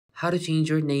how to change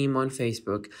your name on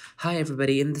Facebook. Hi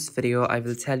everybody, in this video I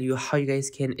will tell you how you guys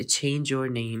can change your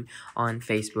name on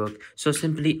Facebook. So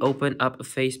simply open up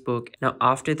Facebook. Now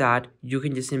after that you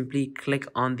can just simply click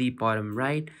on the bottom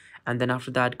right, and then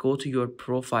after that go to your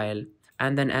profile,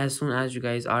 and then as soon as you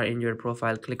guys are in your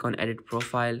profile, click on edit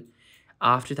profile.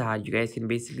 After that you guys can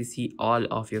basically see all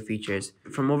of your features.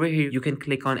 From over here you can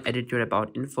click on edit your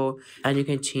about info, and you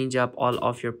can change up all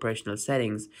of your personal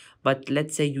settings. But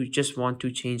let's say you just want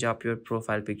to change up your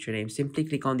profile picture name, simply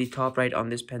click on the top right on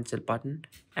this pencil button,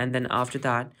 and then after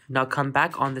that now come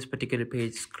back on this particular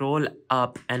page, scroll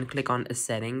up and click on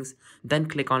settings, then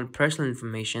click on personal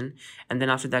information, and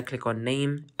then after that click on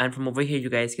name. And from over here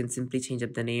you guys can simply change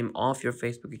up the name of your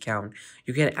Facebook account.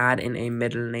 You can add in a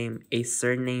middle name, a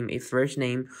surname, a first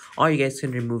name, or you guys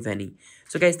can remove any.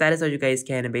 So guys, that is how you guys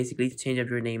can basically change up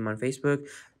your name on Facebook.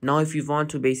 Now if you want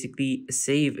to basically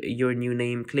save your new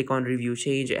name, click on review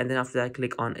change, and then after that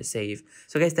click on save.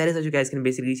 So guys, that is how you guys can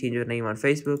basically change your name on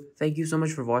Facebook. Thank you so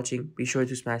much for watching. Be sure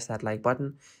to smash that like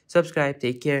button, subscribe,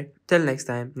 take care, till next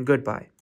time, goodbye.